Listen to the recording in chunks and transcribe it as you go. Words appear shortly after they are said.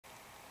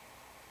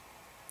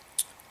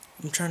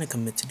I'm trying to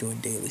commit to doing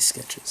daily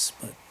sketches,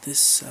 but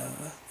this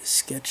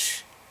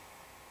sketch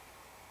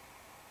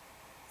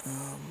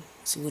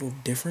is a little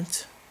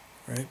different,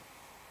 right?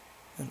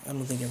 I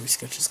don't think every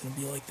sketch is going to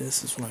be like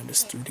this. This one I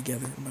just threw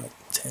together in about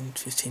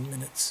 10-15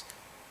 minutes.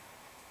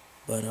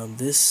 But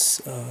this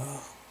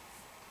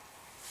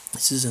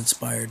is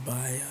inspired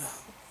by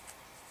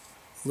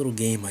a little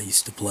game I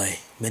used to play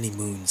many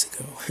moons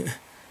ago.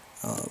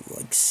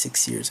 Like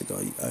 6 years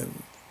ago, I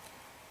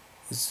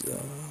was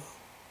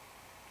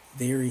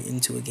very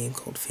into a game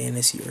called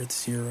Fantasy Earth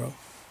Zero,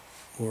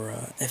 or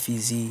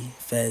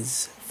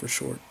FEZ for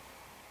short.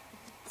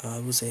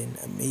 It was an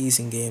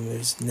amazing game.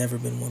 There's never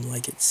been one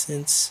like it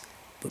since.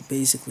 But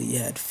basically, you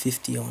had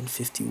 50 on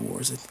 50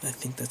 wars. I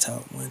think that's how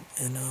it went.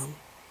 And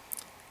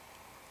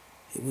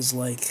it was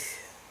like,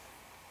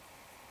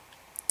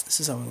 this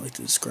is how I like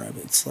to describe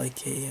it. It's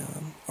like a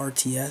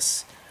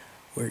RTS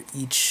where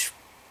each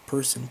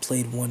person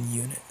played one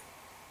unit.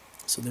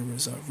 So there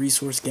was a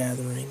resource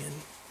gathering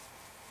and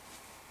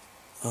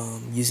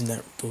using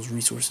those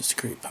resources to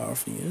create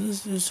powerful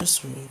units. It was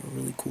just a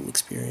really cool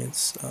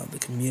experience. The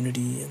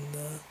community and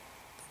the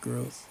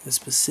growth, and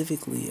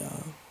specifically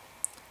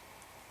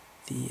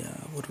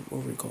what were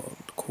we called?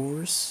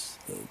 Cores.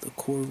 The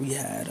core we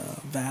had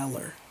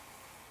Valor,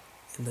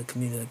 and the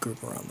community that grew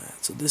up around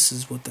that. So this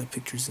is what that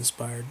picture is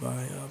inspired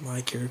by.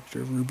 My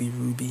character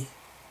Ruby.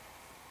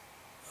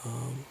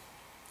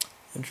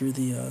 I drew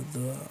the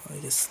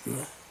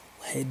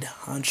head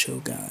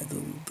honcho guy,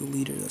 the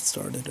leader that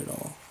started it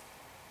all,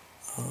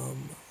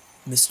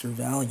 Mr.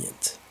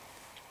 Valiant.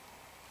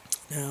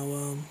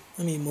 Now,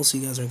 I mean, most of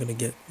you guys aren't gonna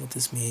get what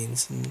this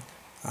means, and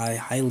I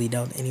highly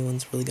doubt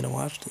anyone's really gonna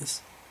watch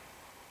this.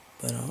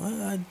 But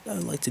I'd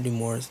like to do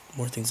more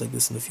things like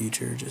this in the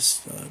future.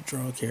 Just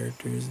draw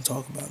characters and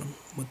talk about them,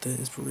 what the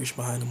inspiration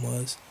behind them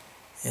was,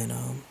 and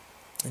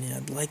yeah,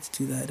 I'd like to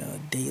do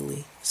that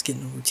daily. Just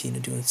getting a routine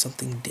of doing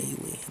something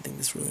daily. I think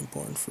that's really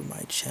important for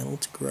my channel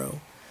to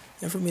grow,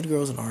 and for me to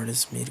grow as an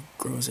artist, me to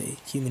grow as a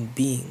human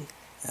being,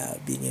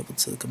 being able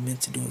to commit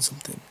to doing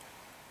something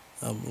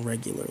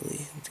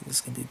regularly. I think this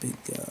is gonna be a big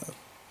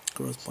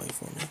growth point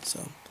for me.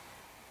 So,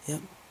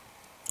 yep.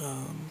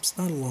 It's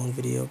not a long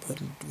video,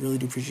 but I really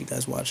do appreciate you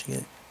guys watching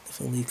it.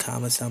 Definitely leave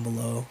comments down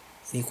below.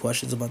 Any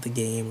questions about the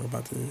game or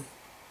about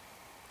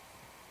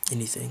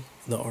anything,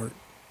 the art,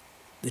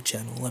 the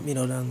channel, let me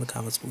know down in the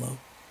comments below.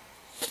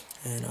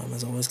 And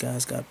as always,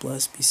 guys, God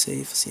bless, be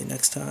safe, see you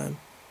next time,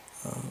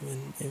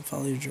 and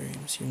follow your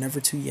dreams. You're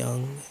never too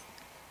young,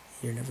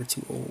 you're never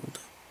too old.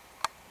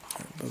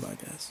 Alright, bye-bye,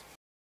 guys.